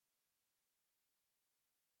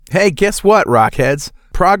Hey, guess what, Rockheads?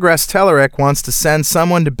 Progress Telerik wants to send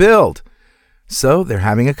someone to build. So they're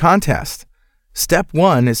having a contest. Step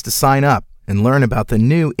 1 is to sign up and learn about the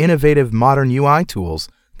new innovative modern UI tools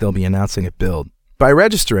they'll be announcing at Build. By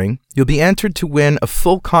registering, you'll be entered to win a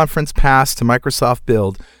full conference pass to Microsoft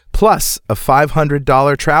Build plus a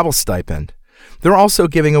 $500 travel stipend. They're also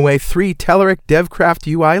giving away 3 Telerik DevCraft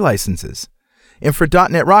UI licenses. And for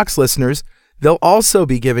 .NET Rocks listeners, they'll also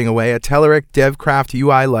be giving away a Telerik DevCraft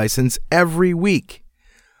UI license every week.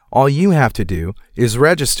 All you have to do is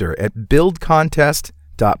register at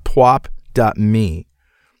buildcontest.pwop.me.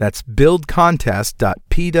 That's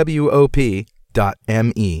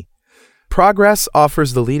buildcontest.pwop.me. Progress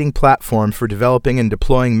offers the leading platform for developing and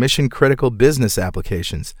deploying mission-critical business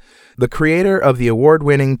applications. The creator of the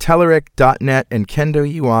award-winning Telerik, .NET, and Kendo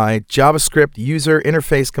UI, JavaScript user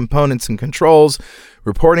interface components and controls,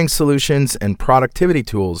 reporting solutions, and productivity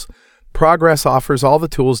tools, Progress offers all the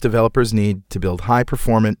tools developers need to build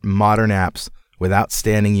high-performant, modern apps with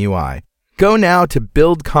outstanding UI. Go now to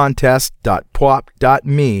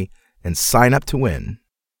buildcontest.pwop.me and sign up to win.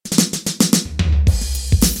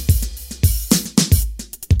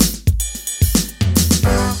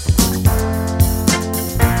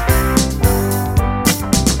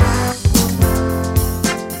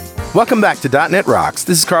 Welcome back to .NET Rocks.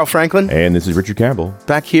 This is Carl Franklin. And this is Richard Campbell.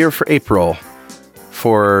 Back here for April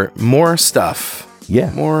for more stuff. Yeah.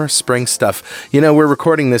 More spring stuff. You know, we're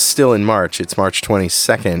recording this still in March. It's March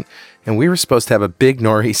 22nd. And we were supposed to have a big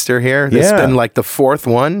nor'easter here. This has been like the 4th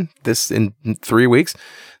one in 3 weeks.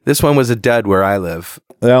 This one was a dud where I live.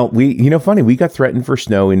 Well, funny, we got threatened for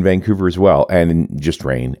snow in Vancouver as well, and just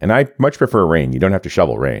rain. And I much prefer rain. You don't have to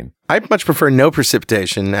shovel rain. I much prefer no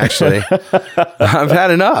precipitation, actually. I've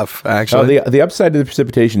had enough, actually. The upside of the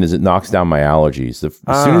precipitation is it knocks down my allergies.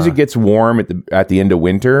 As soon as it gets warm at the end of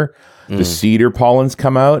winter, the cedar pollens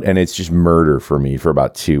come out, and it's just murder for me for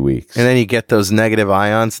about 2 weeks. And then you get those negative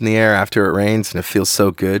ions in the air after it rains, and it feels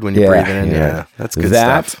so good when you're breathing in. Yeah, that's good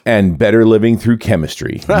stuff. That and better living through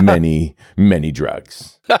chemistry. Many, many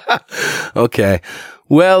drugs. Okay.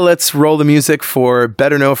 Well, let's roll the music for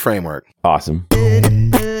Better Know Framework. Awesome. All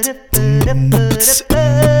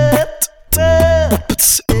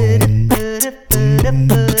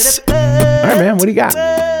right, man. What do you got?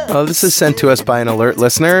 Well, this is sent to us by an alert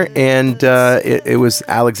listener, and it was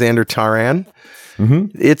Alexander Taran. Mm-hmm.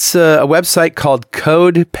 It's a website called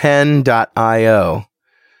CodePen.io.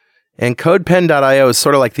 And CodePen.io is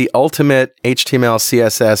sort of like the ultimate HTML,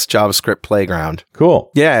 CSS, JavaScript playground. Cool.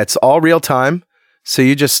 Yeah, it's all real time. So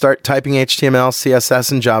you just start typing HTML,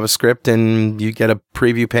 CSS, and JavaScript, and you get a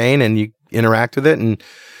preview pane, and you interact with it. And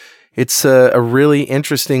it's a really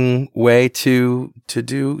interesting way to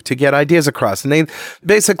get ideas across. And they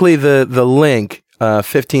basically the link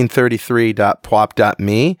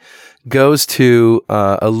 1533.pwop.me goes to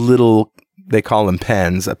a little, they call them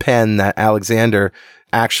pens, a pen that Alexander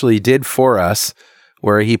actually did for us,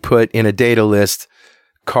 where he put in a data list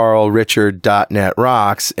Carl Richard .NET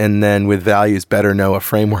Rocks, and then with values better know a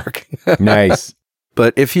framework. Nice.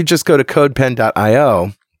 But if you just go to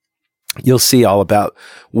codepen.io, you'll see all about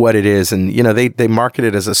what it is, and they market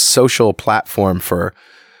it as a social platform for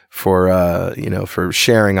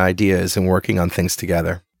sharing ideas and working on things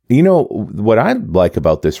together. What I like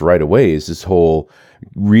about this right away is this whole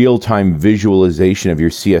real-time visualization of your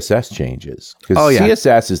CSS changes. Because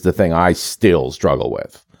CSS is the thing I still struggle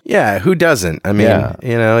with. Yeah, who doesn't? I mean,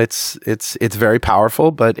 it's very powerful,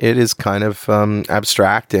 but it is kind of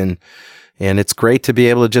abstract, and it's great to be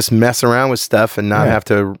able to just mess around with stuff and not have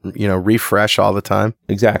to, refresh all the time.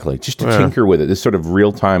 Exactly. Just to tinker with it. This sort of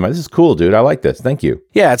real time. This is cool, dude. I like this. Thank you.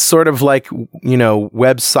 Yeah, it's sort of like,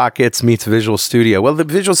 WebSockets meets Visual Studio. Well, the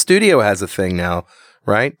Visual Studio has a thing now,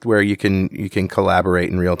 right? Where you can collaborate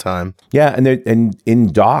in real time. Yeah, and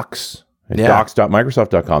in Docs,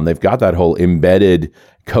 docs.microsoft.com, they've got that whole embedded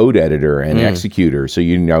code editor and executor. So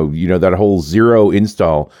you know that whole zero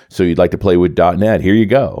install. So you'd like to play with .NET. Here you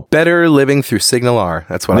go. Better living through Signal R.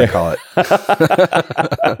 That's what I call it.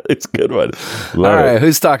 It's a good one. All right,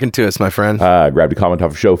 who's talking to us, my friend? Grabbed a comment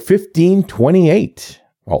off of show 1528.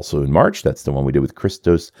 Also in March, that's the one we did with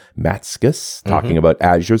Christos Matskas, talking about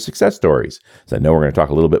Azure success stories. So I know we're going to talk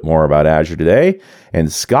a little bit more about Azure today.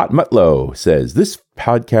 And Scott Mutlow says, this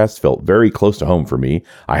podcast felt very close to home for me.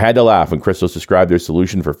 I had to laugh when Christos described their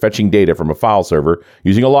solution for fetching data from a file server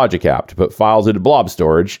using a logic app to put files into blob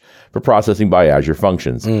storage for processing by Azure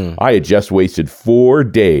functions. I had just wasted 4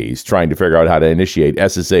 days trying to figure out how to initiate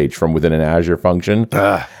SSH from within an Azure function.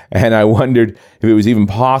 And I wondered if it was even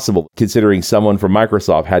possible, considering someone from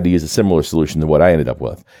Microsoft had to use a similar solution to what I ended up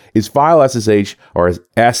with. Is file SSH or is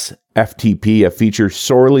FTP a feature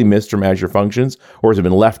sorely missed from Azure Functions, or has it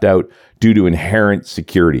been left out due to inherent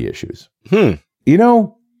security issues? You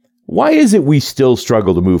know, why is it we still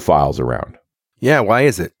struggle to move files around? Yeah, why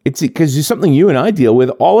is it? It's because it's something you and I deal with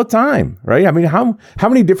all the time, right? I mean, how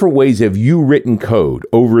many different ways have you written code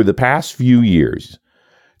over the past few years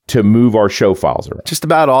to move our show files around? Just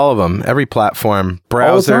about all of them. Every platform.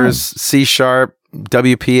 Browsers, C#,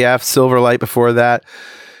 WPF, Silverlight before that.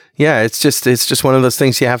 Yeah, it's just one of those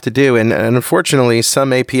things you have to do. And unfortunately,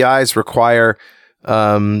 some APIs require,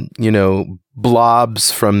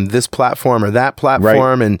 blobs from this platform or that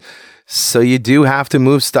platform. Right. And so you do have to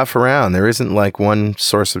move stuff around. There isn't like one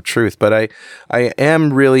source of truth. But I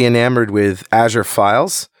am really enamored with Azure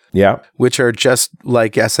Files. Yeah. Which are just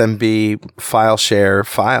like SMB file share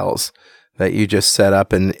files that you just set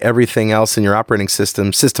up, and everything else in your operating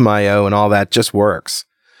system, System.io and all that just works.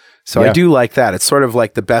 So I do like that. It's sort of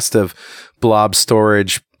like the best of blob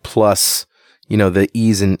storage plus, the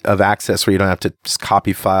ease of access where you don't have to just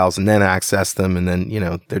copy files and then access them. And then,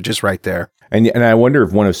 they're just right there. And I wonder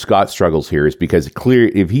if one of Scott's struggles here is because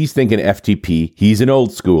if he's thinking FTP, he's an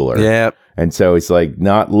old schooler. Yeah. And so it's like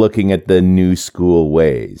not looking at the new school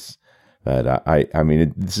ways. But I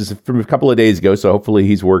mean, this is from a couple of days ago, so hopefully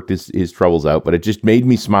he's worked his troubles out. But it just made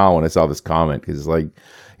me smile when I saw this comment because it's like,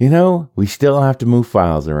 we still have to move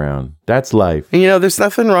files around. That's life. And, there's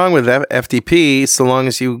nothing wrong with FTP so long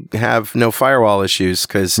as you have no firewall issues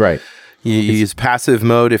because you use passive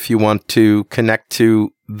mode if you want to connect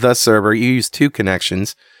to the server. You use 2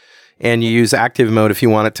 connections. And you use active mode if you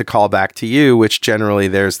want it to call back to you, which generally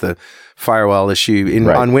there's the firewall issue.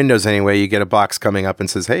 On Windows anyway, you get a box coming up and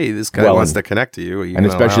says, hey, this guy wants to connect to you. And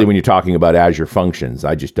especially when you're talking about Azure Functions,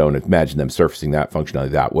 I just don't imagine them surfacing that functionality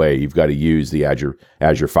that way. You've got to use the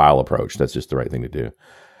Azure file approach. That's just the right thing to do.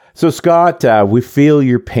 So Scott, we feel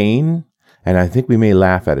your pain, and I think we may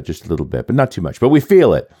laugh at it just a little bit, but not too much. But we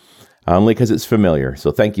feel it, only because it's familiar.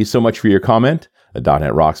 So thank you so much for your comment. A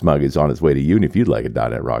 .NET Rocks mug is on its way to you, and if you'd like a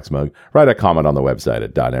 .NET Rocks mug, write a comment on the website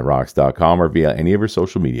at .NETRocks.com or via any of our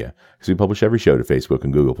social media, because we publish every show to Facebook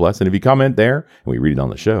and Google+. And if you comment there and we read it on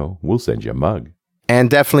the show, we'll send you a mug. And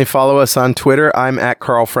definitely follow us on Twitter. I'm at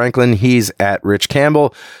Carl Franklin. He's at Rich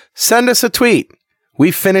Campbell. Send us a tweet.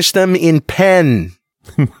 We finish them in pen.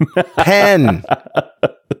 Pen.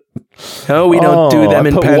 No, we don't do them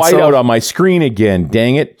in pencil. I put white out on my screen again.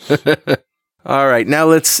 Dang it. All right, now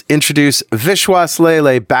let's introduce Vishwas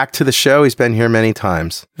Lele back to the show. He's been here many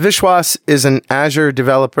times. Vishwas is an Azure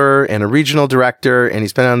developer and a regional director, and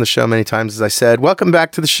he's been on the show many times, as I said. Welcome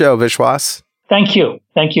back to the show, Vishwas. Thank you.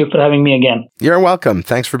 Thank you for having me again. You're welcome.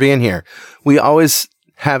 Thanks for being here. We always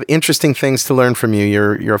have interesting things to learn from you.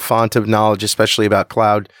 You're a font of knowledge, especially about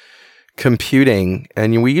cloud computing,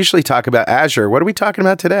 and we usually talk about Azure. What are we talking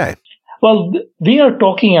about today? Well, we are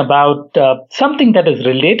talking about something that is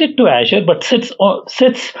related to Azure, but sits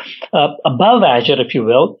above Azure, if you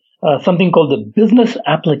will, something called the Business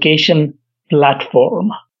Application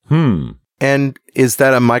Platform. And is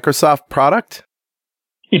that a Microsoft product?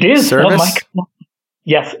 It is. Service?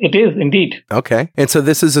 Yes, it is indeed. Okay. And so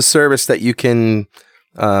this is a service that you can,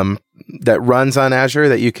 that runs on Azure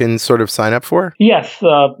that you can sort of sign up for? Yes.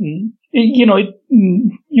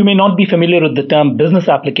 You may not be familiar with the term business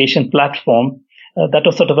application platform. That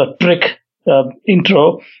was sort of a trick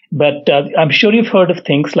intro, but I'm sure you've heard of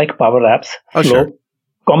things like PowerApps, Flow, sure.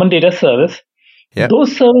 Common Data Service. Yep.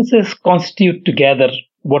 Those services constitute together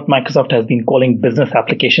what Microsoft has been calling business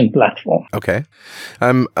application platform. Okay.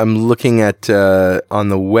 I'm looking at on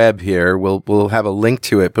the web here. We'll have a link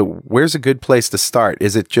to it, but where's a good place to start?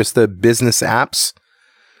 Is it just the business apps?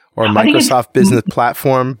 Or Microsoft Business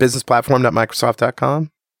Platform,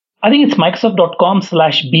 businessplatform.microsoft.com? I think it's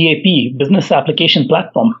Microsoft.com/BAP, Business Application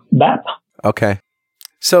Platform, BAP. Okay.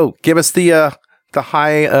 So give us the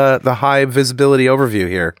high visibility overview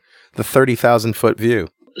here, the 30,000-foot view.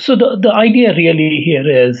 So the idea really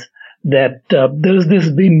here is that there's this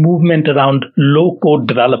big movement around low-code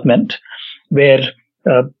development where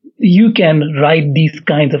you can write these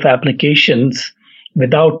kinds of applications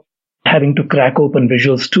without having to crack open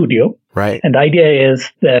Visual Studio. Right. And the idea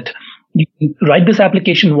is that you can write this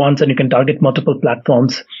application once and you can target multiple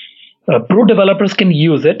platforms. Pro developers can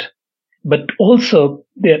use it, but also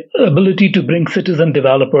the ability to bring citizen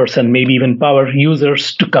developers and maybe even power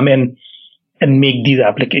users to come in and make these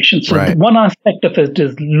applications. So right. One aspect of it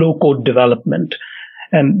is low-code development.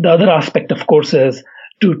 And the other aspect, of course, is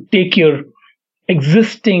to take your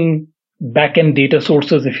existing backend data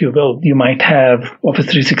sources, if you will. You might have Office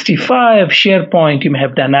 365, SharePoint, you may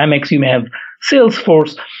have Dynamics, you may have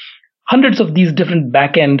Salesforce, hundreds of these different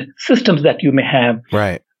backend systems that you may have.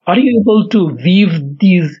 Right. are you able to weave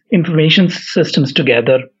these information systems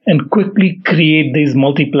together and quickly create these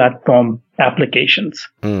multi-platform applications?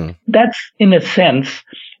 That's, in a sense,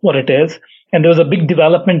 what it is. And there was a big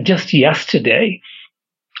development just yesterday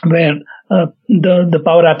where the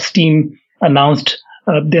PowerApps team announced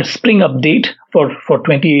their spring update for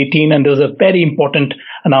 2018. And there was a very important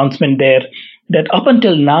announcement there that up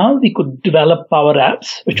until now, we could develop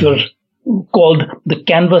PowerApps, which were called the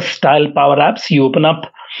Canvas-style PowerApps. You open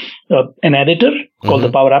up an editor called the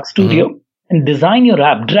PowerApp Studio and design your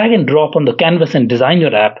app, drag and drop on the canvas and design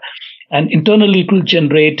your app. And internally, it will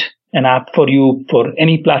generate an app for you for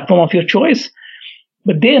any platform of your choice.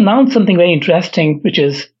 But they announced something very interesting, which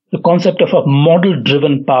is the concept of a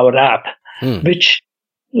model-driven Power App, which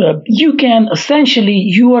you can essentially,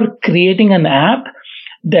 you are creating an app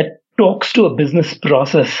that talks to a business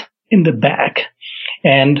process in the back.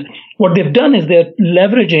 And what they've done is they're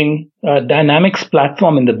leveraging Dynamics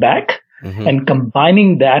platform in the back and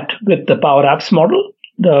combining that with the Power Apps model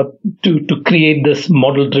to create this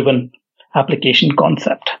model-driven application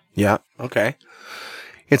concept. Yeah. Okay.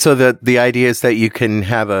 And so the idea is that you can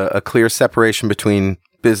have a clear separation between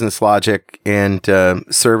business logic and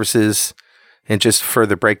services and just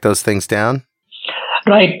further break those things down?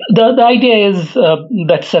 Right. The idea is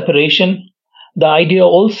that separation. The idea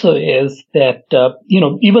also is that,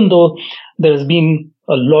 even though there's been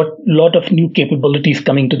a lot of new capabilities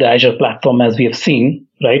coming to the Azure platform, as we have seen,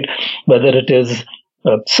 right? Whether it is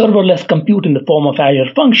serverless compute in the form of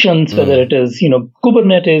Azure Functions, whether it is,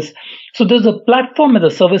 Kubernetes. So there's a platform as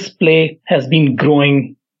a service play has been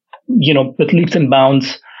growing, with leaps and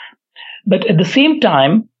bounds. But at the same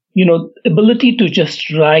time, ability to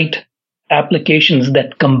just write applications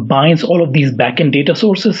that combines all of these backend data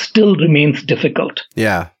sources still remains difficult.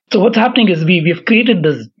 Yeah. So what's happening is we've created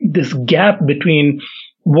this gap between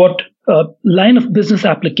what line of business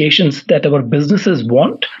applications that our businesses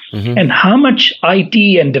want and how much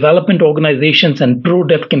IT and development organizations and pro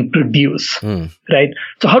dev can produce, right?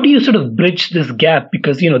 So how do you sort of bridge this gap?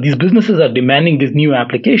 Because, these businesses are demanding these new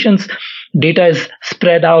applications. Data is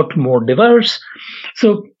spread out, more diverse.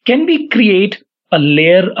 So can we create a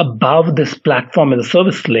layer above this platform as a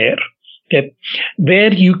service layer, okay,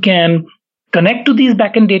 where you can connect to these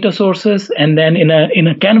backend data sources and then in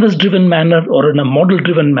a canvas-driven manner or in a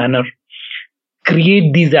model-driven manner,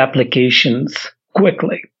 create these applications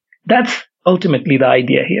quickly. That's ultimately the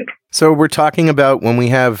idea here. So we're talking about when we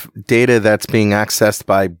have data that's being accessed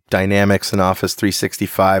by Dynamics and Office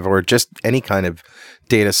 365 or just any kind of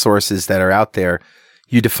data sources that are out there,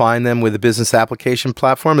 you define them with a business application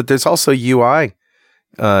platform, but there's also UI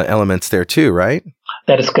elements there too, right?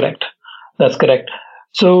 That is correct. That's correct.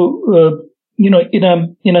 So,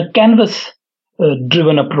 in a canvas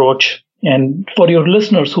driven approach, and for your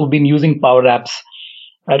listeners who've been using Power Apps,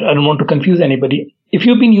 I don't want to confuse anybody. If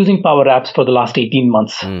you've been using Power Apps for the last 18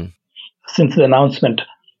 months since the announcement,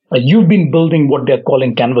 you've been building what they're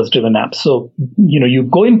calling canvas driven apps. So, you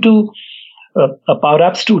go into a Power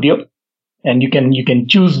App Studio and you can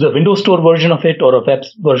choose the Windows Store version of it or a web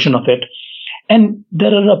version of it. And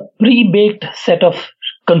there are a pre-baked set of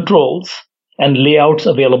controls and layouts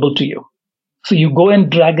available to you. So you go and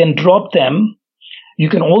drag and drop them. You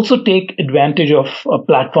can also take advantage of a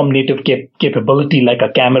platform native capability like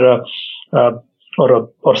a camera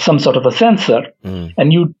or some sort of a sensor.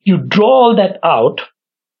 And you draw all that out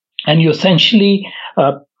and you essentially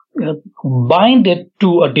bind it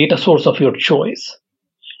to a data source of your choice.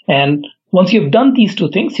 And once you've done these two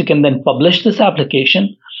things, you can then publish this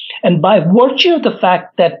application. And by virtue of the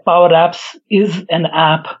fact that Power Apps is an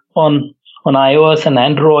app on iOS and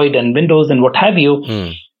Android and Windows and what have you,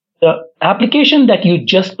 the application that you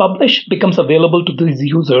just publish becomes available to these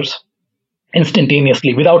users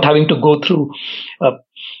instantaneously without having to go through,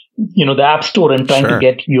 the App Store and trying to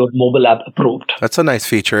get your mobile app approved. That's a nice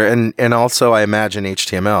feature. And also, I imagine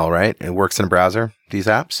HTML, right? It works in a browser, these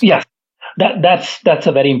apps? Yes. That's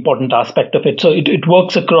a very important aspect of it. So it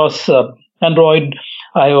works across Android,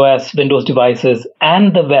 iOS, Windows devices,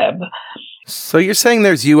 and the web. So you're saying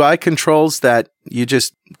there's UI controls that you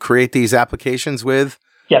just create these applications with?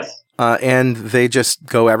 Yes. And they just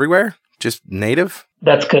go everywhere? Just native?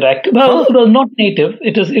 That's correct. Well, not native.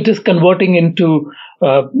 It is converting into,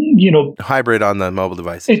 hybrid on the mobile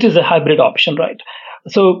device. It is a hybrid option, right?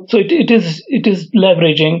 So it is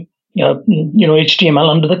leveraging, HTML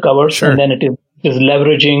under the covers, and then it is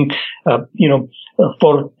leveraging,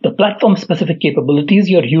 for the platform specific capabilities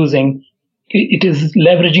you're using. It is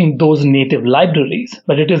leveraging those native libraries,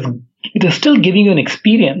 but it is still giving you an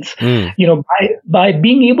experience. By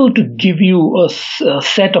being able to give you a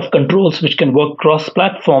set of controls which can work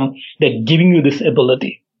cross-platform, they're giving you this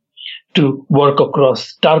ability. to work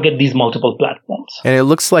across, target these multiple platforms. And it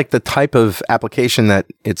looks like the type of application that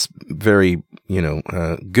it's very,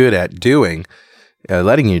 good at doing,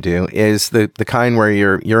 letting you do, is the kind where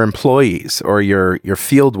your employees or your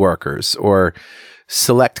field workers or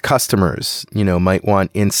select customers, might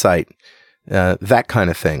want insight, that kind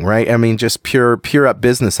of thing, right? I mean, just pure up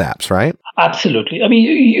business apps, right? Absolutely. I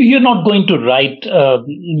mean, you're not going to write,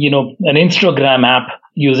 an Instagram app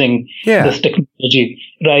using this technology,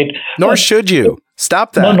 right? Nor should you.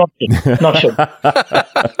 Stop that. No, not should.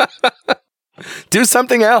 Do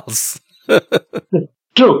something else.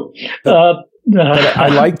 True. I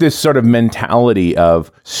like this sort of mentality of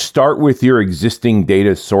start with your existing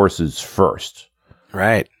data sources first.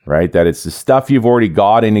 Right. That it's the stuff you've already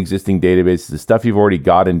got in existing databases, the stuff you've already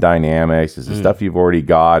got in Dynamics, it's the stuff you've already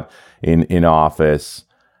got in Office.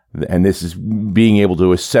 And this is being able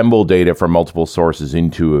to assemble data from multiple sources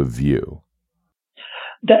into a view.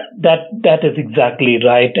 That is exactly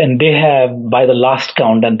right. And they have, by the last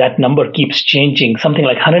count, and that number keeps changing, something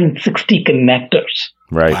like 160 connectors.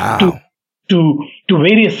 Right. Wow. To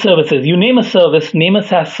various services. You name a service, name a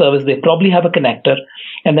SaaS service, they probably have a connector.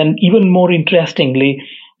 And then even more interestingly,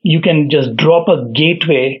 you can just drop a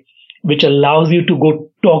gateway which allows you to go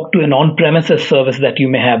talk to an on-premises service that you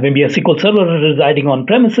may have, maybe a SQL Server residing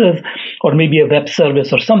on-premises, or maybe a web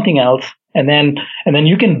service or something else. And then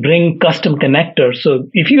you can bring custom connectors. So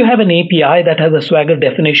if you have an API that has a Swagger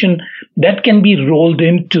definition, that can be rolled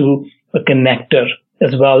into a connector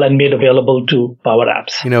as well and made available to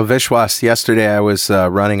PowerApps. Vishwas, yesterday I was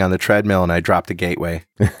running on the treadmill and I dropped a gateway.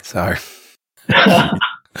 Sorry.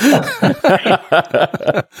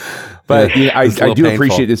 But I do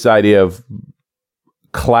appreciate this idea of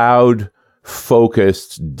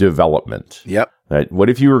cloud-focused development. Yep. What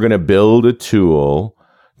if you were going to build a tool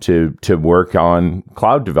to work on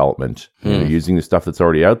cloud development, using the stuff that's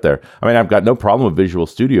already out there? I mean, I've got no problem with Visual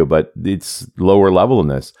Studio, but it's lower level than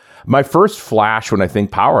this. My first flash when I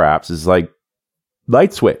think Power Apps is like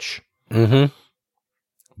Light Switch. Mm-hmm.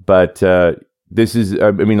 But this is,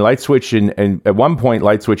 Light Switch and at one point,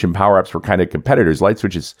 Light Switch and Power Apps were kind of competitors. Light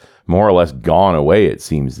Switch is more or less gone away, it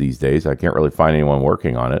seems, these days. I can't really find anyone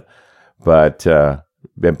working on it. But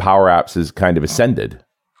then Power Apps is kind of ascended.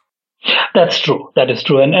 That's true. That is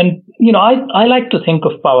true. And I like to think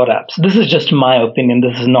of Power Apps. This is just my opinion.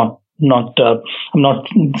 This is not I'm not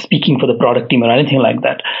speaking for the product team or anything like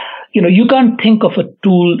that. You can't think of a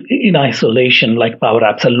tool in isolation like Power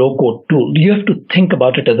Apps, a low-code tool. You have to think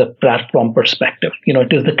about it as a platform perspective.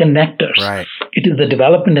 It is the connectors. Right. It is the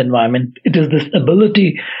development environment. It is this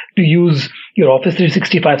ability to use your Office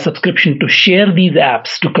 365 subscription to share these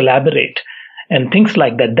apps, to collaborate, and things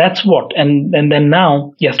like that. That's what. And then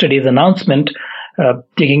now, yesterday's announcement,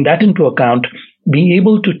 taking that into account, being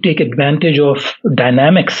able to take advantage of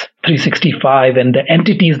Dynamics 365 and the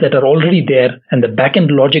entities that are already there and the backend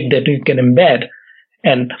logic that you can embed.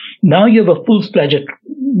 And now you have a full-fledged,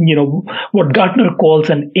 what Gartner calls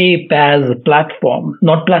an APaaS platform,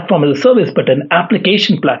 not platform as a service, but an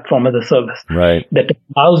application platform as a service. Right. That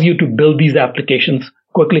allows you to build these applications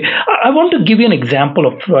quickly. I want to give you an example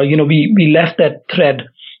of, we left that thread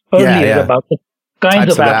earlier about the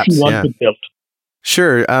kinds of apps you want to build.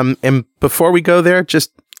 Sure. And before we go there,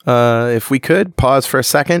 just if we could pause for a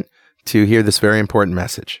second to hear this very important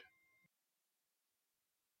message.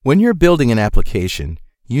 When you're building an application,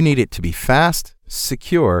 you need it to be fast,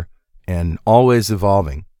 secure, and always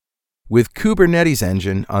evolving. With Kubernetes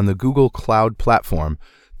Engine on the Google Cloud Platform,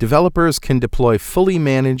 developers can deploy fully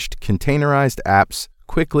managed, containerized apps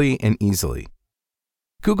quickly and easily.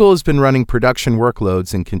 Google has been running production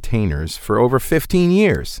workloads in containers for over 15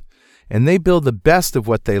 years. And they build the best of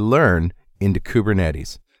what they learn into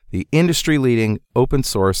Kubernetes, the industry-leading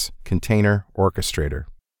open-source container orchestrator.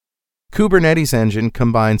 Kubernetes Engine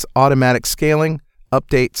combines automatic scaling,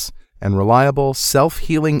 updates, and reliable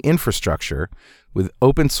self-healing infrastructure with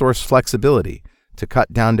open-source flexibility to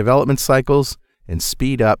cut down development cycles and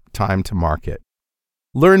speed up time to market.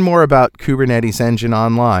 Learn more about Kubernetes Engine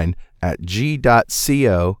online at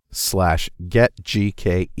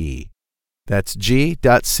g.co/getgke. That's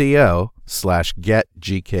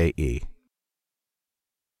g.co/getgke.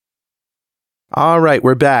 All right,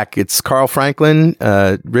 we're back. It's Carl Franklin,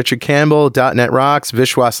 Richard Campbell, .NET Rocks,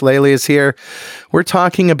 Vishwas Lele is here. We're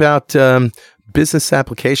talking about business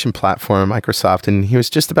application platform, Microsoft, and he was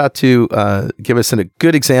just about to give us a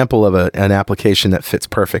good example of an application that fits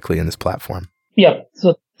perfectly in this platform. Yeah,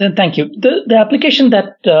 so thank you. The application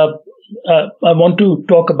that I want to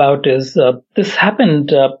talk about is this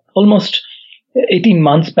happened almost 18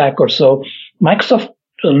 months back or so.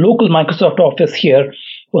 Local Microsoft office here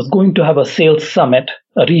was going to have a sales summit,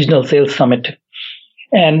 a regional sales summit.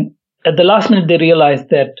 And at the last minute, they realized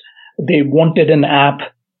that they wanted an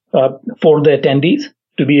app for the attendees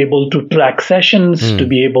to be able to track sessions, to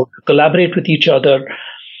be able to collaborate with each other.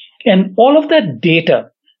 And all of that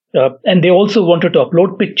data, and they also wanted to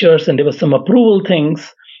upload pictures, and there was some approval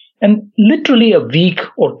things, and literally a week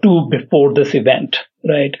or two before this event,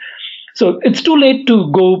 right? So it's too late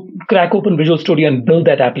to go crack open Visual Studio and build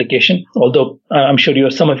that application, although I'm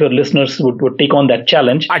sure some of your listeners would take on that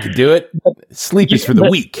challenge. I could do it. Sleep is for the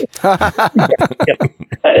weak. But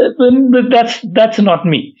that's not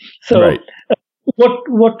me. So right.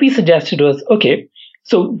 What we suggested was, okay,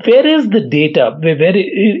 so where is the data? Where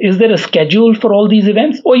is there a schedule for all these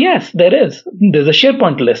events? Oh, yes, there is. There's a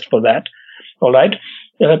SharePoint list for that. All right.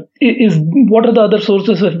 What are the other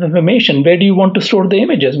sources of information? Where do you want to store the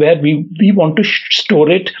images? Where we want to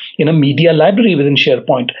store it in a media library within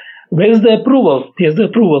SharePoint. Where is the approval? Here's the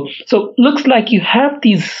approval. So looks like you have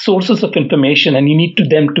these sources of information and you need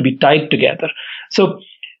them to be tied together. So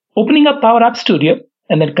opening up Power App Studio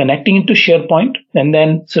and then connecting it to SharePoint and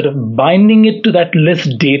then sort of binding it to that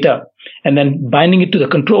list data and then binding it to the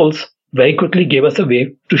controls very quickly gave us a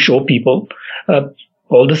way to show people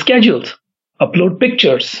all the schedules, upload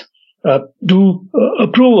pictures, do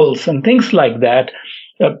approvals and things like that.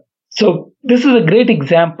 So this is a great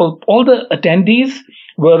example. All the attendees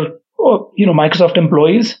were, Microsoft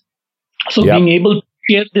employees. So being able to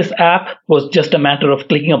share this app was just a matter of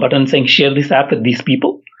clicking a button saying, share this app with these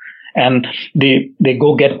people. And they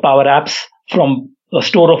go get Power Apps from a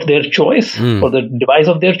store of their choice or the device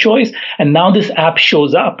of their choice. And now this app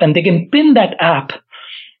shows up and they can pin that app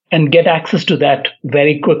and get access to that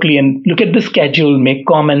very quickly and look at the schedule, make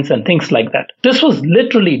comments and things like that. This was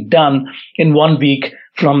literally done in 1 week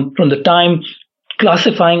from the time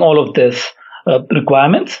classifying all of this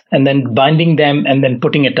requirements and then binding them and then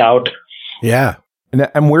putting it out. Yeah.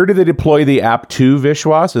 And where do they deploy the app to,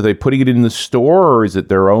 Vishwas? Are they putting it in the store or is it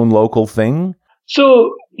their own local thing?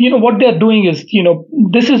 So, what they're doing is,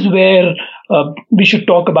 this is where we should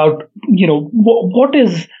talk about,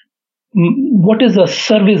 what is a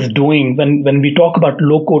service doing when we talk about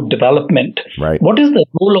low-code development? Right. What is the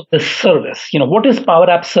role of the service? What is Power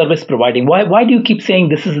App Service providing? Why do you keep saying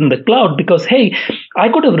this is in the cloud? Because, hey, I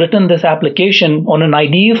could have written this application on an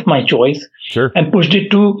IDE of my choice and pushed it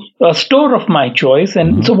to a store of my choice.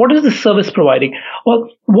 And so what is the service providing? Well,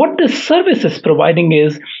 what the service is providing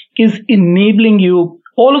is enabling you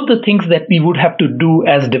all of the things that we would have to do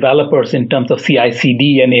as developers in terms of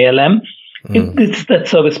CI/CD and ALM. It's that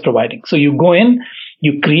service providing. So you go in,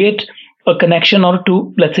 you create a connection or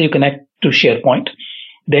two. Let's say you connect to SharePoint.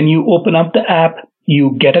 Then you open up the app,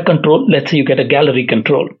 you get a control. Let's say you get a gallery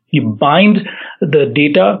control. You bind the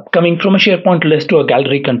data coming from a SharePoint list to a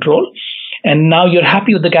gallery control. And now you're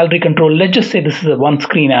happy with the gallery control. Let's just say this is a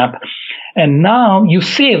one-screen app. And now you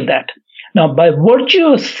save that. Now, by virtue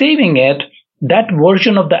of saving it, that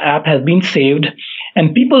version of the app has been saved.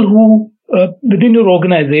 And people who within your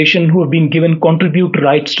organization who have been given contribute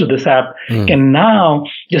rights to this app can now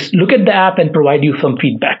just look at the app and provide you some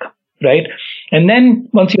feedback, right? And then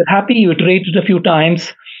once you're happy, you iterate it a few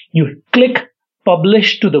times, you click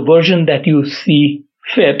publish to the version that you see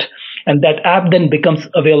fit, and that app then becomes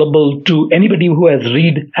available to anybody who has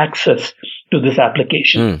read access to this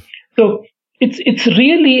application. So it's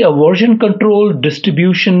really a version control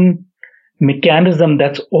distribution mechanism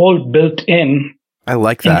that's all built in. I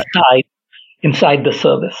like that. Inside the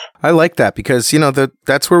service. I like that because,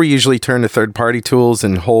 that's where we usually turn to third-party tools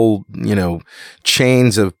and whole,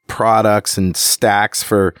 chains of products and stacks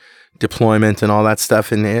for deployment and all that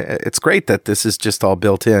stuff. And it's great that this is just all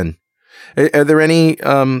built in. Are there any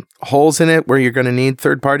holes in it where you're going to need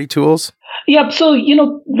third-party tools? Yeah. So,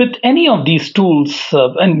 with any of these tools,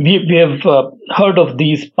 and we have heard of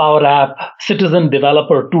these Power App citizen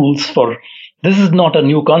developer tools this is not a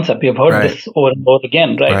new concept. We have heard this over and over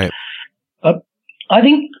again, right? I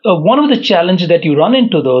think one of the challenges that you run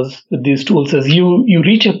into with these tools is you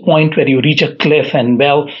reach a point where you reach a cliff and,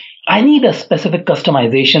 I need a specific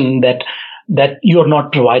customization that you're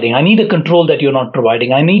not providing. I need a control that you're not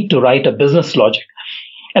providing. I need to write a business logic.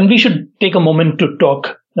 And we should take a moment to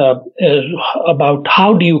talk about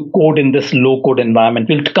how do you code in this low-code environment.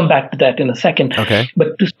 We'll come back to that in a second. Okay.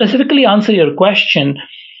 But to specifically answer your question,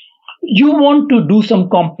 you want to do some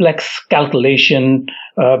complex calculation.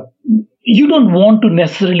 You don't want to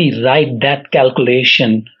necessarily write that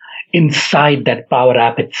calculation inside that Power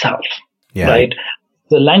App itself, right?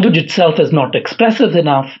 The language itself is not expressive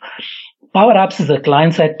enough. Power Apps is a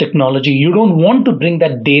client-side technology. You don't want to bring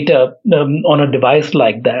that data on a device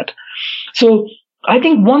like that. So I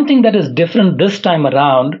think one thing that is different this time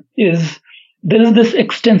around is there is this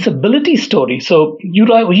extensibility story. So you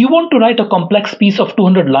want to write a complex piece of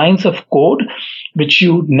 200 lines of code, which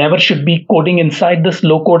you never should be coding inside this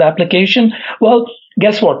low-code application. Well,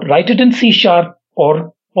 guess what? Write it in C#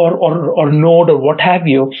 or Node or what have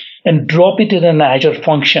you, and drop it in an Azure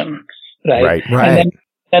function, right? And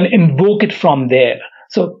then invoke it from there.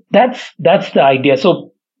 So that's the idea.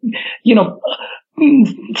 So,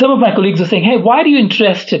 some of my colleagues are saying, hey, why are you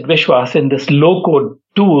interested, Vishwas, in this low-code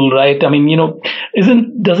tool, right? I mean,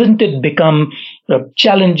 doesn't it become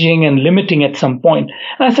challenging and limiting at some point?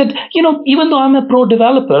 And I said, even though I'm a pro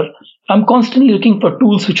developer, I'm constantly looking for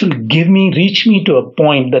tools which will reach me to a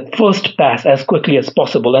point, that first pass as quickly as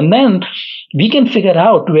possible. And then we can figure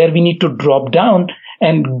out where we need to drop down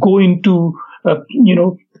and go into,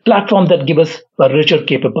 platform that give us a richer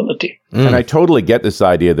capability. And I totally get this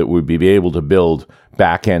idea that we'd be able to build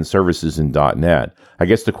back-end services in .NET. I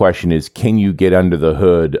guess the question is, can you get under the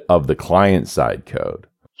hood of the client-side code?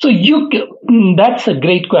 So that's a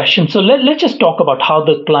great question. So let's just talk about how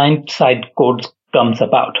the client-side code comes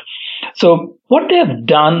about. So what they have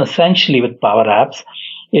done essentially with PowerApps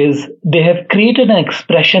is they have created an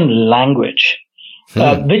expression language,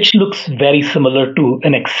 which looks very similar to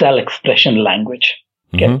an Excel expression language.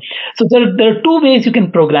 Okay. Mm-hmm. So there are two ways you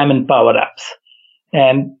can program in PowerApps.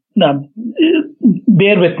 And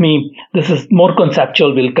bear with me, this is more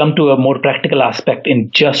conceptual. We'll come to a more practical aspect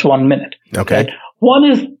in just 1 minute. Okay. Right? One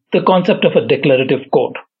is the concept of a declarative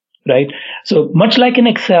code, right? So much like in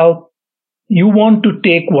Excel, you want to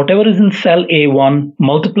take whatever is in cell A1,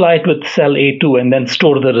 multiply it with cell A2, and then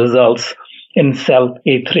store the results in cell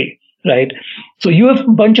A3, right? So you have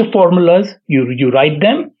a bunch of formulas, you write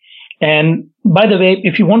them. And by the way,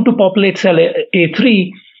 if you want to populate cell A3,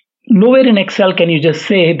 nowhere in Excel can you just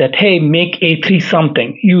say that, hey, make A3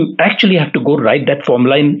 something. You actually have to go write that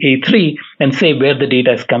formula in A3 and say where the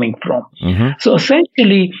data is coming from. Mm-hmm. So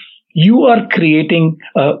essentially, you are creating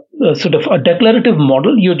a sort of a declarative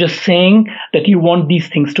model. You're just saying that you want these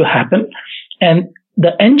things to happen. And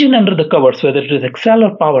the engine under the covers, whether it is Excel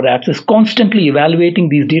or PowerApps, is constantly evaluating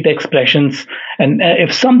these data expressions. And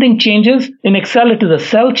if something changes, in Excel, it is a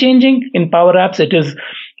cell changing. In PowerApps, it is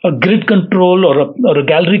a grid control or a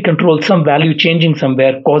gallery control, some value changing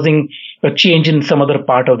somewhere, causing a change in some other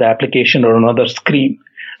part of the application or another screen.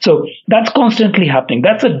 So that's constantly happening.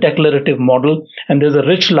 That's a declarative model. And there's a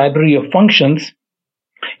rich library of functions.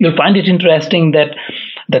 You'll find it interesting that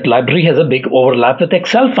that library has a big overlap with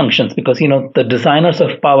Excel functions because, the designers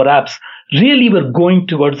of PowerApps really were going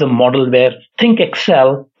towards a model where think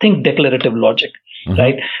Excel, think declarative logic,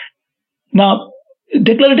 right? Now,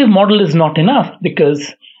 declarative model is not enough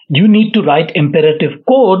because you need to write imperative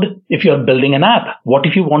code if you're building an app. What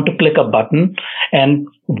if you want to click a button and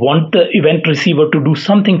want the event receiver to do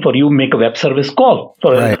something for you, make a web service call,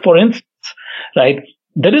 for instance, right?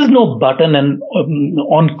 There is no button and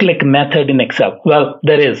on-click method in Excel. Well,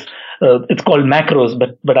 there is. It's called macros,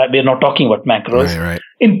 but we're not talking about macros. Right.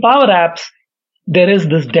 In PowerApps, there is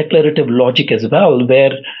this declarative logic as well,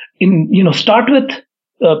 where start with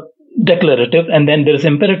declarative, and then there's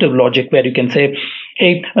imperative logic where you can say,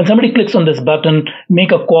 hey, when somebody clicks on this button,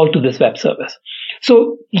 make a call to this web service.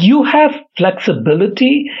 So you have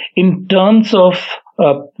flexibility in terms of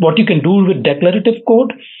what you can do with declarative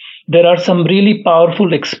code. There are some really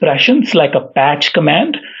powerful expressions like a patch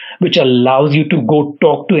command, which allows you to go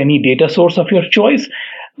talk to any data source of your choice.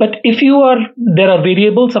 But there are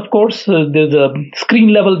variables, of course. There's a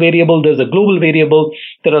screen level variable, there's a global variable,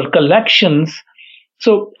 there are collections.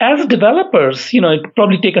 So as developers, it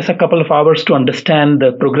probably take us a couple of hours to understand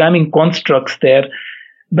the programming constructs there.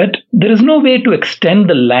 But there is no way to extend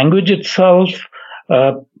the language itself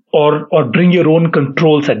or bring your own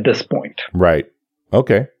controls at this point. Right.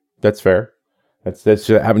 Okay. That's fair. That's just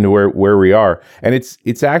happened to where we are. And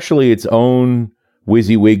it's actually its own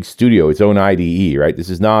WYSIWYG studio, its own IDE, right?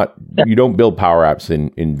 This is not, you don't build PowerApps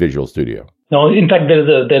in Visual Studio. No, in fact, there's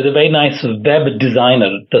a very nice web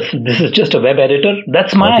designer. This is just a web editor.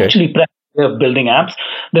 That's my actually practice of building apps.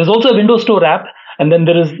 There's also a Windows Store app, and then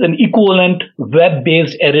there is an equivalent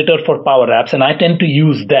web-based editor for PowerApps, and I tend to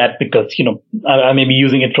use that because, I may be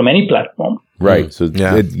using it from any platform. Right. So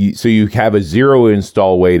so you have a zero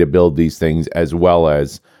install way to build these things as well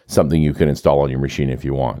as something you can install on your machine if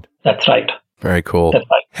you want. That's right. Very cool. That's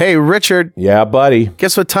right. Hey, Richard. Yeah, buddy.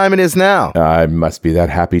 Guess what time it is now? It must be that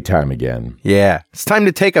happy time again. Yeah. It's time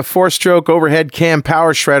to take a 4-stroke overhead cam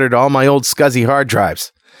power shredder to all my old SCSI hard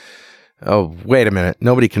drives. Oh, wait a minute.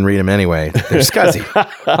 Nobody can read them anyway. They're SCSI.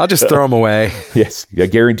 I'll just throw them away. Yes. I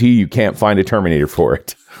guarantee you can't find a Terminator for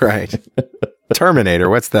it. Right. Terminator.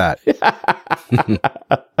 What's that?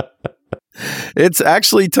 It's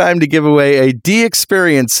actually time to give away a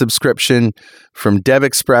D-Experience subscription from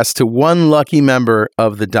DevExpress to one lucky member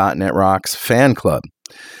of the .NET Rocks fan club.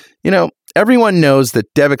 You know, everyone knows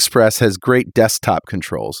that DevExpress has great desktop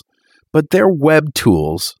controls, but their web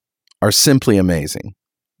tools are simply amazing.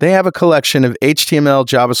 They have a collection of HTML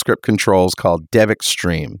JavaScript controls called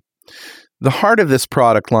DevExtreme. The heart of this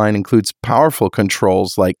product line includes powerful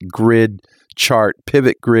controls like grid, chart,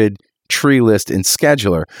 pivot grid, tree list, and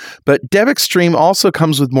scheduler. But DevExtreme also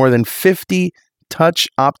comes with more than 50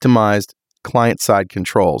 touch-optimized client-side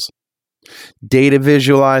controls. Data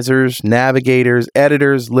visualizers, navigators,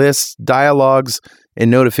 editors, lists, dialogues, and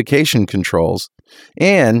notification controls,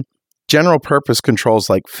 and general-purpose controls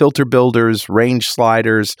like filter builders, range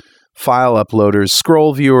sliders, file uploaders,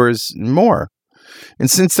 scroll viewers, and more.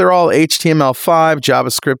 And since they're all HTML5,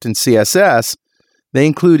 JavaScript, and CSS, they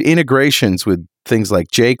include integrations with things like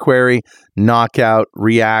jQuery, Knockout,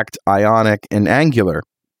 React, Ionic, and Angular.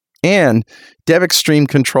 And DevExtreme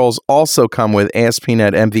controls also come with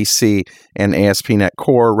ASP.NET MVC and ASP.NET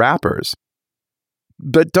Core wrappers.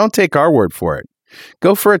 But don't take our word for it.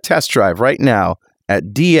 Go for a test drive right now at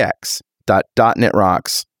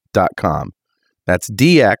dx.dotnetrocks.com. That's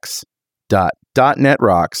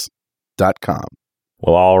dx.dotnetrocks.com.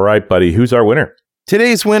 Well, all right, buddy. Who's our winner?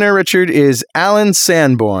 Today's winner, Richard, is Alan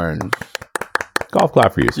Sanborn. Golf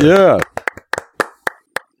clap for you, sir. Yeah.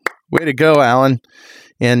 Way to go, Alan.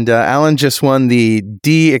 And Alan just won the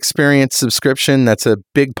D-Experience subscription. That's a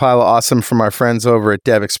big pile of awesome from our friends over at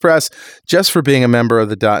DevExpress, just for being a member of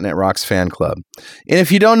the .NET Rocks fan club. And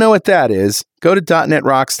if you don't know what that is, go to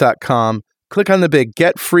 .NETRocks.com, click on the big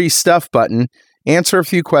Get Free Stuff button, answer a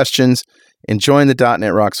few questions, and join the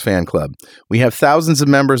 .NET Rocks fan club. We have thousands of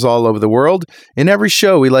members all over the world. In every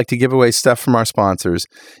show, we like to give away stuff from our sponsors.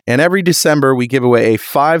 And every December, we give away a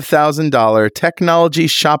 $5,000 technology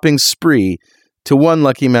shopping spree to one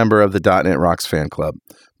lucky member of the .NET Rocks fan club.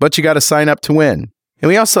 But you got to sign up to win. And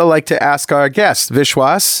we also like to ask our guest,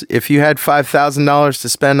 Vishwas, if you had $5,000 to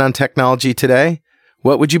spend on technology today,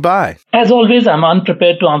 what would you buy? As always, I'm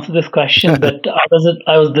unprepared to answer this question, but I was at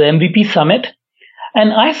the MVP Summit.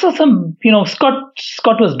 And I saw some,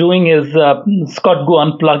 Scott was doing his Scott Go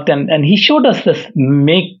Unplugged, and he showed us this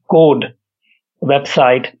Make Code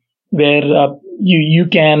website where you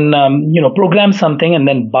can, program something and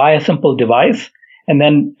then buy a simple device and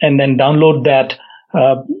then download that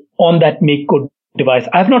on that Make Code device.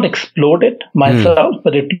 I've not explored it myself,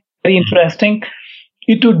 but it's very interesting.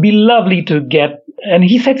 It would be lovely to get, and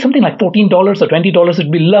he said something like $14 or $20.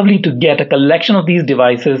 It'd be lovely to get a collection of these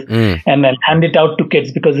devices and then hand it out to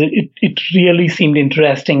kids, because it really seemed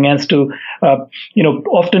interesting as to,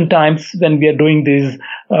 oftentimes when we are doing this,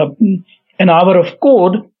 an hour of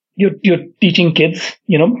code, you're teaching kids,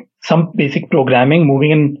 some basic programming,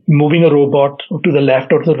 moving a robot to the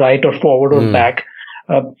left or to the right or forward or back,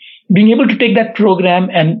 being able to take that program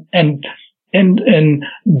and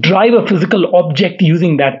drive a physical object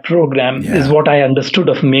using that program is what I understood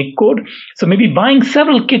of Make Code. So maybe buying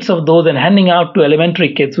several kits of those and handing out to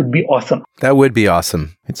elementary kids would be awesome. That would be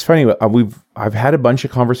awesome. It's funny. I've had a bunch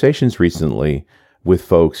of conversations recently with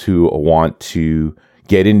folks who want to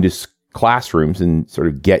get into classrooms and sort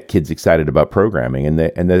of get kids excited about programming, and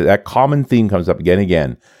that common theme comes up again and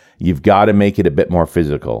again. You've got to make it a bit more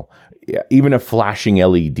physical. Even a flashing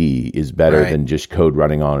LED is better than just code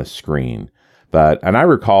running on a screen. And I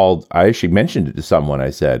recalled, I actually mentioned it to someone. I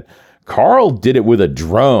said, Carl did it with a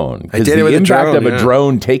drone. I did it with the impact a drone, of a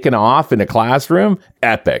drone taken off in a classroom,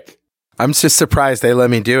 epic. I'm just surprised they let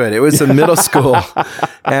me do it. It was in middle school,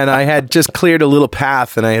 and I had just cleared a little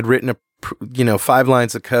path, and I had written 5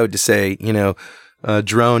 lines of code to say,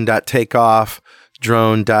 drone.takeoff,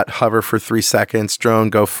 drone.hover for 3 seconds, drone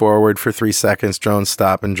go forward for 3 seconds, drone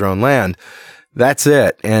stop, and drone land. That's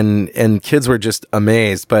it. And kids were just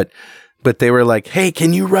amazed, but they were like, hey,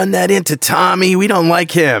 can you run that into Tommy? We don't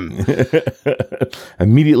like him.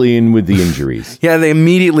 Immediately in with the injuries. Yeah, they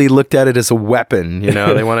immediately looked at it as a weapon.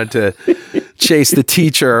 They wanted to chase the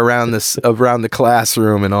teacher around the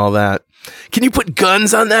classroom and all that. Can you put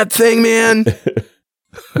guns on that thing, man?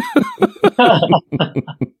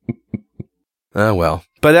 Oh, well.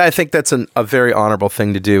 But I think that's a very honorable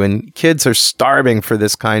thing to do. And kids are starving for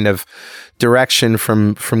this kind of direction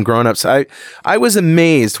from grown-ups. I was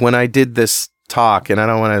amazed when I did this talk, and I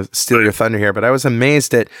don't want to steal your thunder here, but I was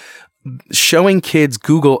amazed at showing kids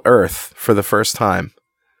Google Earth for the first time.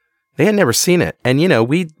 They had never seen it. And,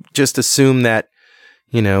 we just assume that,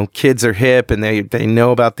 kids are hip and they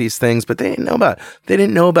know about these things, but they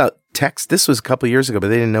didn't know about text. This was a couple of years ago, but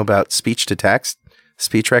they didn't know about speech to text,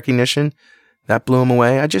 speech recognition. That blew them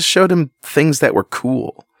away. I just showed them things that were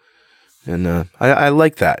cool. And I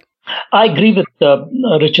like that. I agree with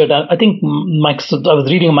Richard. I think Microsoft, I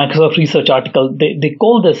was reading a Microsoft research article. They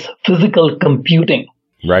call this physical computing.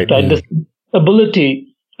 Right. This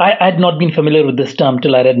ability, I had not been familiar with this term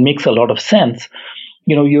till I read. Makes a lot of sense.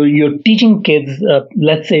 You're teaching kids,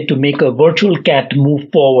 let's say, to make a virtual cat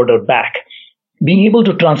move forward or back. Being able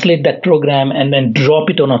to translate that program and then drop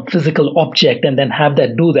it on a physical object and then have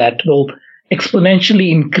that do that will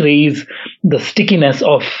exponentially increase the stickiness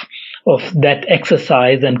of that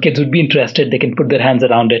exercise, and kids would be interested. They can put their hands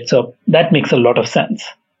around it. So that makes a lot of sense.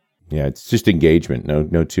 Yeah, it's just engagement.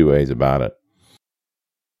 No two ways about it.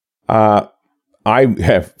 I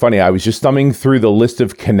was just thumbing through the list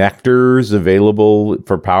of connectors available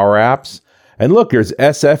for Power Apps, and look, there's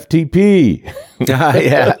SFTP.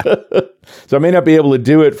 Yeah. So I may not be able to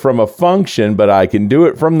do it from a function, but I can do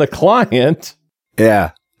it from the client.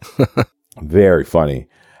 Yeah. Very funny.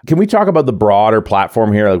 Can we talk about the broader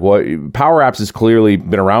platform here? Like, what Power Apps has clearly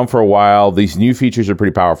been around for a while. These new features are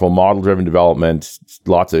pretty powerful. Model-driven development,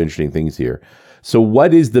 lots of interesting things here. So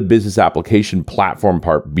what is the business application platform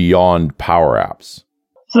part beyond Power Apps?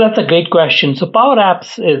 So that's a great question. So Power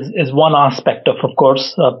Apps is one aspect of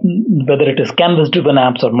course, whether it is canvas-driven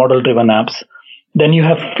apps or model-driven apps. Then you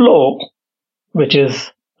have Flow, which is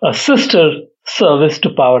a sister service to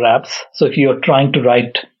Power Apps. So if you're trying to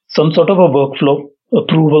write some sort of a workflow,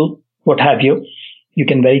 approval, what have you, you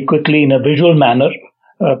can very quickly, in a visual manner,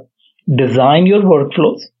 design your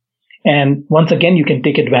workflows. And once again, you can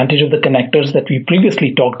take advantage of the connectors that we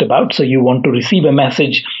previously talked about. So you want to receive a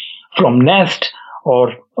message from Nest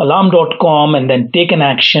or alarm.com and then take an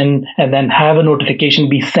action and then have a notification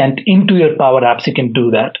be sent into your Power Apps. You can do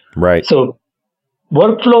that. Right. So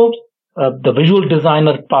workflow, the visual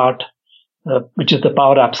designer part, which is the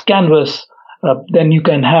Power Apps canvas. Then you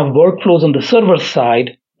can have workflows on the server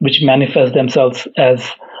side, which manifest themselves as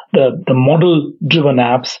the model-driven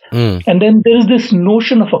apps. And then there is this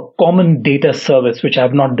notion of a common data service, which I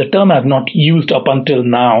have not used up until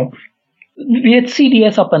now. We had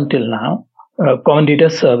CDS up until now, common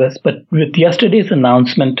data service, but with yesterday's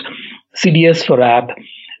announcement, CDS for app,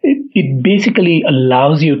 it basically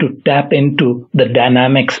allows you to tap into the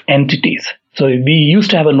Dynamics entities. So we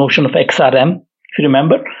used to have a notion of XRM, if you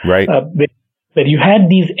remember. Right. Where you had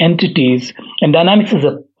these entities, and Dynamics is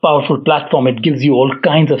a powerful platform. It gives you all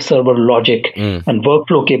kinds of server logic and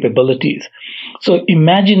workflow capabilities. So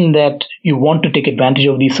imagine that you want to take advantage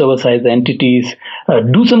of these server-side entities,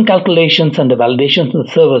 do some calculations and the validations on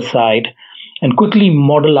the server side, and quickly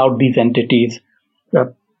model out these entities.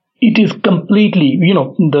 It is completely,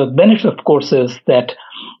 the benefit, of course, is that,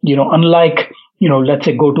 unlike, let's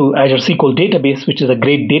say go to Azure SQL database, which is a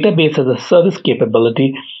great database as a service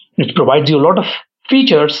capability, which provides you a lot of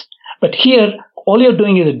features. But here, all you're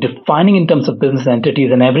doing is defining in terms of business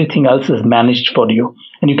entities, and everything else is managed for you.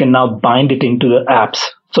 And you can now bind it into the apps.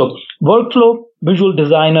 So workflow, visual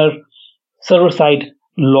designer, server-side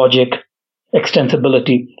logic,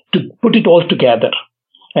 extensibility to put it all together.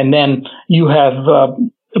 And then you have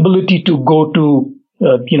ability to go to,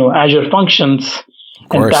 Azure Functions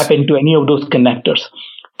and tap into any of those connectors.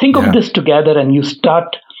 Think of this together and you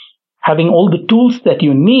start having all the tools that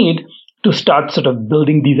you need to start sort of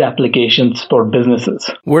building these applications for businesses.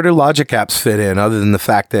 Where do Logic Apps fit in, other than the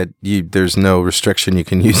fact that there's no restriction, you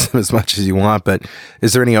can use them as much as you want, but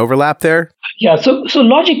is there any overlap there? Yeah, so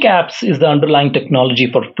Logic Apps is the underlying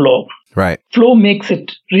technology for Flow. Right. Flow makes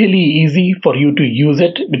it really easy for you to use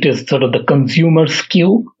it. It is sort of the consumer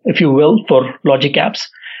SKU, if you will, for Logic Apps.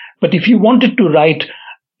 But if you wanted to write,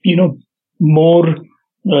 more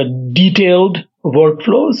detailed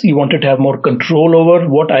workflows, you wanted to have more control over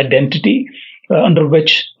what identity under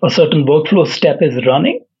which a certain workflow step is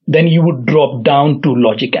running, then you would drop down to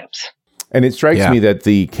Logic Apps. And it strikes me that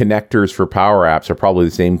the connectors for Power Apps are probably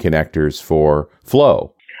the same connectors for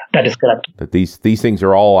Flow. That is correct. That these things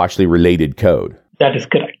are all actually related code. That is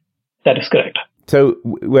correct. So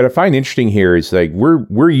what I find interesting here is like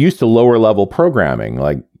we're used to lower level programming.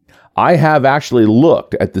 Like I have actually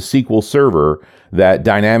looked at the SQL server that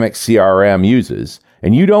Dynamics CRM uses,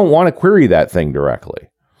 and you don't want to query that thing directly.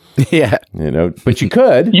 Yeah. But you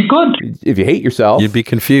could. You could. If you hate yourself. You'd be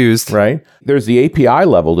confused. Right? There's the API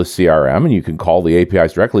level to CRM, and you can call the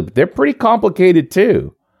APIs directly, but they're pretty complicated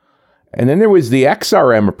too. And then there was the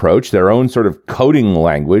XRM approach, their own sort of coding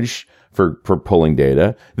language for pulling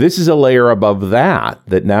data. This is a layer above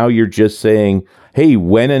that now you're just saying, hey,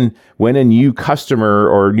 when a new customer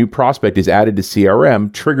or new prospect is added to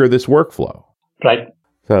CRM, trigger this workflow. Right.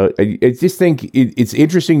 So I just think it's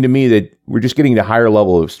interesting to me that we're just getting to higher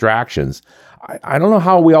level of abstractions. I don't know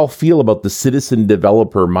how we all feel about the citizen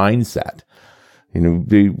developer mindset.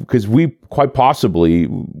 Because we quite possibly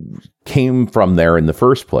came from there in the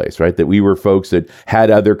first place, right? That we were folks that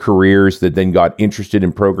had other careers that then got interested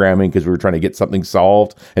in programming because we were trying to get something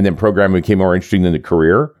solved, and then programming became more interesting than the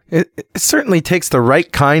career. It certainly takes the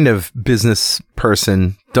right kind of business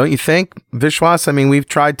person, don't you think, Vishwas? I mean, we've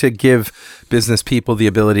tried to give business people the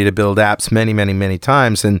ability to build apps many, many, many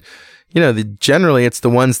times. And, generally it's the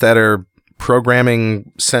ones that are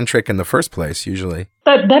programming centric in the first place, usually.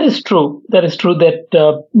 That is true. That is true that,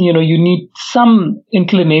 you need some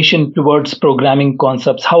inclination towards programming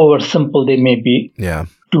concepts, however simple they may be,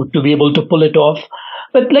 to be able to pull it off.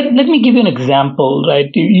 But let me give you an example, right?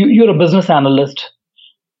 You're a business analyst.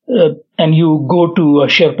 And you go to a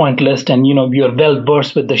SharePoint list and, you're well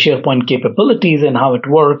versed with the SharePoint capabilities and how it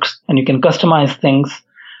works, and you can customize things.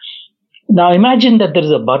 Now imagine that there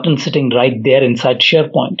is a button sitting right there inside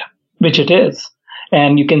SharePoint, which it is.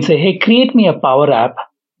 And you can say, hey, create me a Power App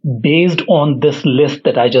based on this list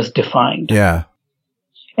that I just defined. Yeah.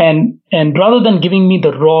 And rather than giving me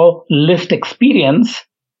the raw list experience,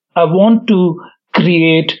 I want to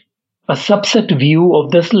create a subset view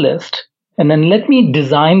of this list. And then let me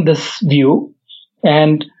design this view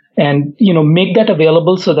and make that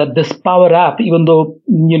available so that this Power App, even though,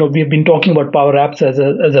 we've been talking about Power Apps as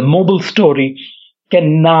a mobile story,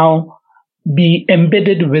 can now be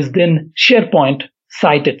embedded within SharePoint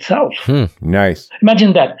site itself. Nice.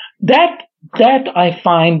 Imagine that. That I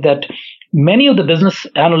find that many of the business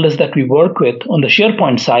analysts that we work with on the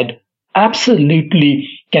SharePoint side absolutely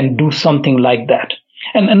can do something like that.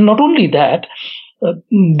 And not only that,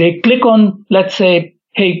 they click on, let's say,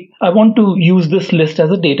 hey, I want to use this list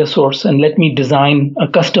as a data source and let me design a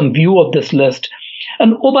custom view of this list.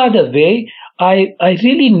 And oh, by the way, I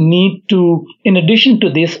really need to, in addition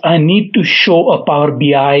to this, I need to show a Power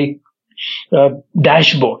BI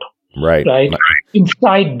dashboard. Right.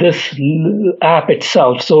 Inside this app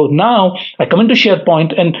itself. So now I come into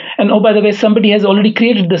SharePoint and oh, by the way, somebody has already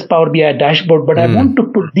created this Power BI dashboard, but I want to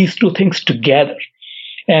put these two things together.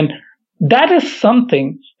 And that is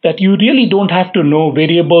something that you really don't have to know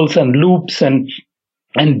variables and loops and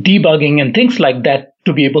debugging and things like that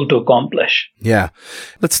to be able to accomplish. Yeah.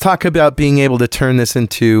 Let's talk about being able to turn this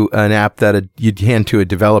into an app that you'd hand to a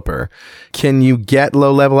developer. Can you get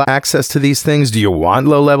low-level access to these things? Do you want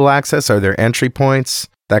low-level access? Are there entry points?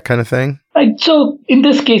 That kind of thing? Right. So in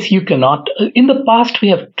this case, you cannot. In the past, we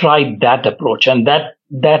have tried that approach, and that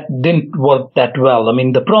didn't work that well. I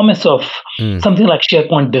mean, the promise of something like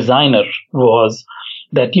SharePoint Designer was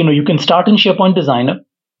that, you can start in SharePoint Designer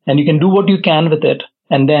and you can do what you can with it.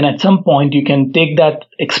 And then at some point you can take that,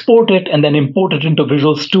 export it, and then import it into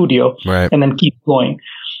Visual Studio and then keep going.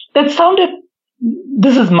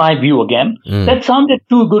 This is my view again, that sounded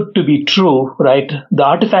too good to be true, right? The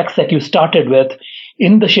artifacts that you started with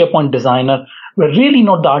in the SharePoint Designer were really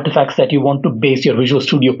not the artifacts that you want to base your Visual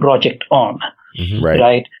Studio project on.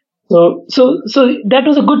 Right. So that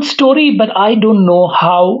was a good story, but I don't know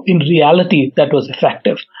how in reality that was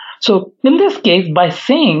effective. So in this case, by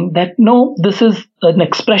saying that, no, this is an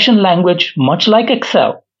expression language, much like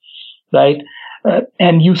Excel, right?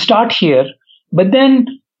 And you start here, but then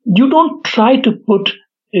you don't try to put,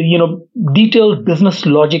 detailed business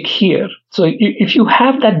logic here. So if you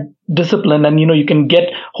have that discipline and, you can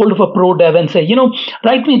get hold of a pro dev and say,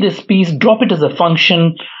 write me this piece, drop it as a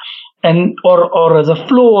function, and or as a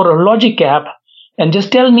flow or a logic app, and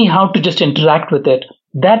just tell me how to just interact with it.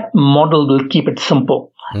 That model will keep it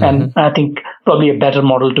simple, and I think probably a better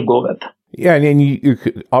model to go with. Yeah, and you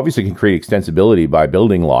obviously can create extensibility by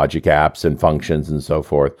building logic apps and functions and so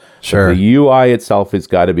forth. Sure. But the UI itself has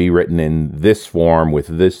got to be written in this form with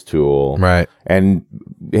this tool. Right. And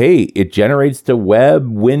hey, it generates to web,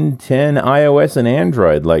 Win 10, iOS, and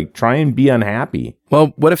Android. Like, try and be unhappy.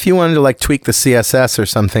 Well, what if you wanted to tweak the CSS or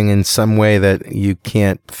something in some way that you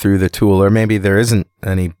can't through the tool, or maybe there isn't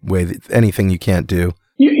anything you can't do?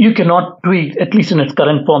 You cannot tweak, at least in its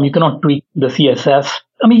current form, you cannot tweak the CSS.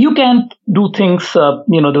 I mean, you can do things, there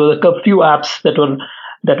were a few apps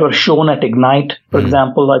that were shown at Ignite. For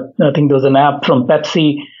example, I think there was an app from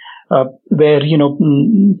Pepsi where,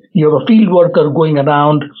 you have a field worker going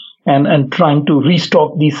around and trying to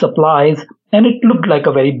restock these supplies. And it looked like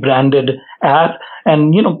a very branded app.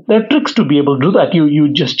 And, there are tricks to be able to do that.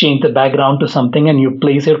 You just change the background to something and you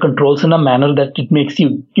place your controls in a manner that it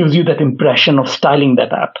gives you that impression of styling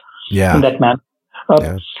that app in that manner.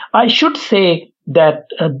 I should say that,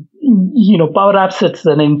 Power Apps, it's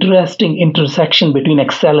an interesting intersection between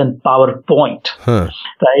Excel and PowerPoint,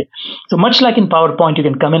 right? So much like in PowerPoint, you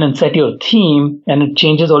can come in and set your theme and it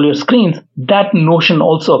changes all your screens. That notion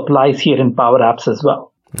also applies here in Power Apps as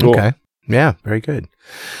well. Okay. Yeah, very good.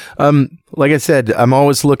 Like I said, I'm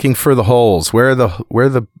always looking for the holes. Where are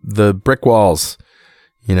the brick walls?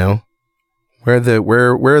 You know, where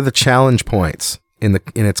are the challenge points in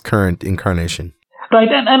its current incarnation? Right,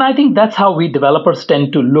 and I think that's how we developers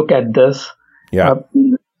tend to look at this. Yeah.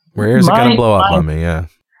 Where is it going to blow up on me? Yeah.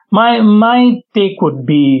 My take would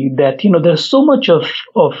be that there's so much of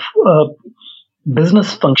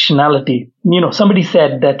business functionality. Somebody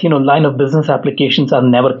said that line of business applications are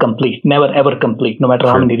never ever complete, no matter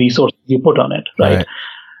how many resources you put on it, right?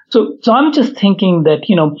 So I'm just thinking that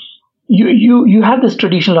you have this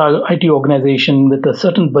traditional IT organization with a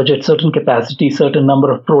certain budget, certain capacity, certain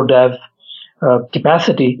number of pro dev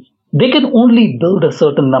capacity. They can only build a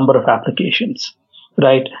certain number of applications,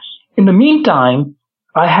 right? In the meantime,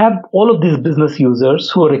 I have all of these business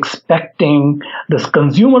users who are expecting this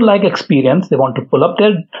consumer-like experience. They want to pull up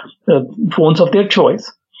their phones of their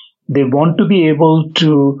choice. They want to be able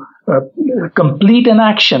to complete an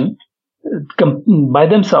action by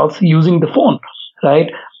themselves using the phone,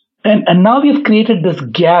 right? And now we've created this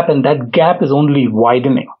gap, and that gap is only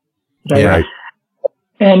widening, right? Yeah.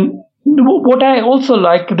 And what I also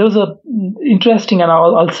like, there's a interesting, and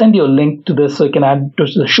I'll send you a link to this so you can add to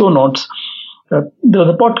the show notes. There was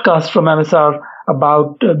a podcast from MSR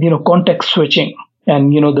about context switching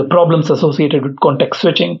and the problems associated with context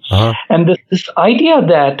switching, and this idea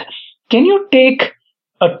that can you take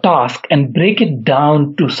a task and break it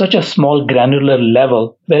down to such a small granular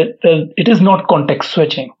level that it is not context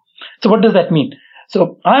switching. So what does that mean?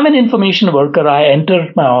 So I'm an information worker. I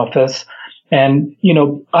enter my office, and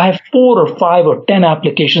I have 4 or 5 or 10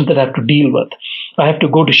 applications that I have to deal with. I have to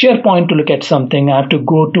go to SharePoint to look at something. I have to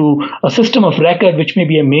go to a system of record, which may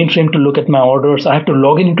be a mainframe, to look at my orders. I have to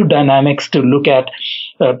log into Dynamics to look at,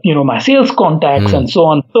 my sales contacts and so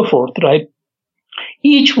on and so forth, right?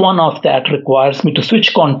 Each one of that requires me to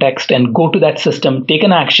switch context and go to that system, take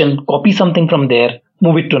an action, copy something from there,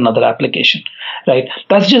 move it to another application, right?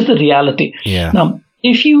 That's just the reality. Yeah. Now,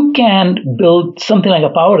 if you can build something like a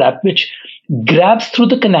Power App, which grabs through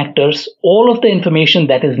the connectors all of the information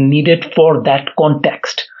that is needed for that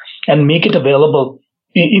context and make it available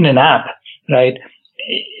in an app, right?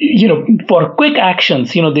 For quick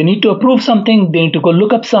actions, they need to approve something, they need to go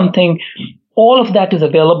look up something. All of that is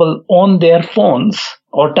available on their phones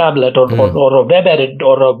or tablet or a web edit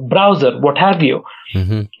or a browser, what have you.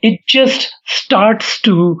 Mm-hmm. It just starts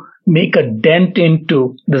to make a dent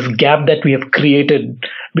into this gap that we have created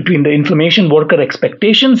between the information worker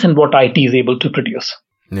expectations and what IT is able to produce.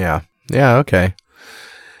 Yeah. Yeah. Okay.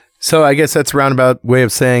 So I guess that's a roundabout way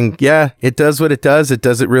of saying, yeah, it does what it does. It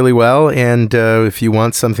does it really well. And if you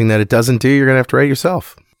want something that it doesn't do, you're going to have to write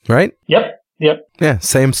yourself. Right? Yep. Yeah.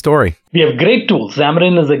 Same story. We have great tools.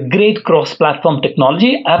 Xamarin is a great cross-platform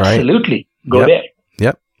technology. Absolutely. Yep. Go there.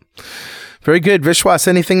 Yep. Very good. Vishwas,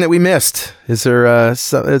 anything that we missed? Is there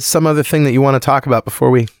some other thing that you want to talk about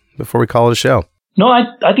before we call it a show? No,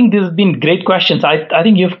 I think these have been great questions. I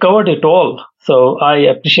think you've covered it all. So I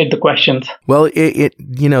appreciate the questions. Well,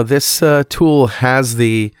 this tool has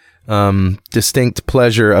the distinct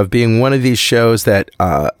pleasure of being one of these shows that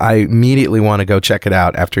I immediately want to go check it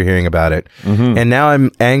out after hearing about it. Mm-hmm. And now I'm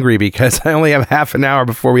angry because I only have half an hour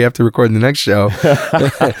before we have to record the next show.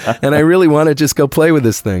 And I really want to just go play with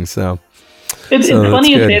this thing. So it's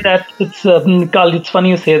funny you say that. Carl, it's funny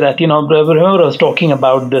you say that. Remember I was talking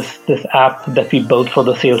about this app that we built for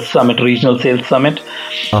the Sales Summit, Regional Sales Summit.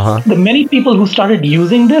 The many people who started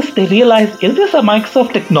using this, they realized, is this a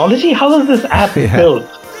Microsoft technology? How is this app built?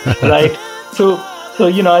 Right. So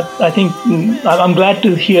I think I'm glad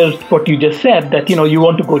to hear what you just said, that you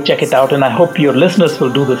want to go check it out, and I hope your listeners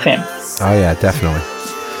will do the same. Oh yeah, definitely.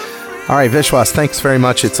 All right, Vishwas, thanks very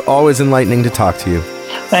much. It's always enlightening to talk to you.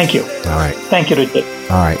 Thank you. All right. Thank you, Richard.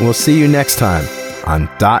 All right, we'll see you next time on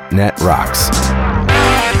 .NET Rocks.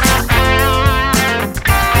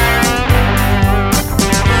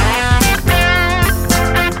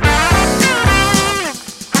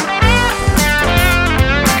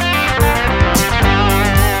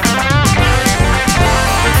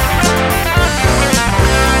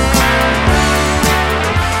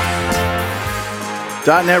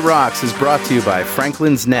 .NET Rocks is brought to you by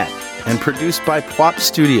Franklin's Net and produced by PWOP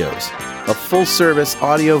Studios, a full-service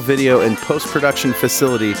audio, video, and post-production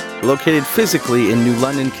facility located physically in New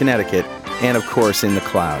London, Connecticut, and of course in the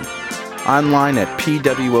cloud. Online at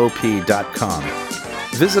pwop.com.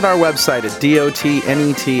 Visit our website at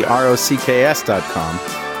dotnetrocks.com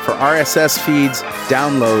for RSS feeds,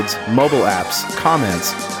 downloads, mobile apps,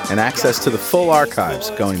 comments, and access to the full archives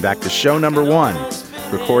going back to show number 1,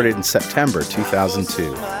 recorded in September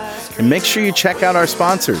 2002. And make sure you check out our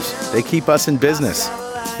sponsors. They keep us in business.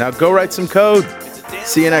 Now go write some code.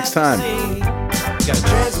 See you next time. Got a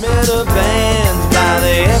transmitter banned by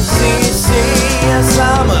the FCC. Yes,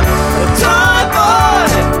 I'm a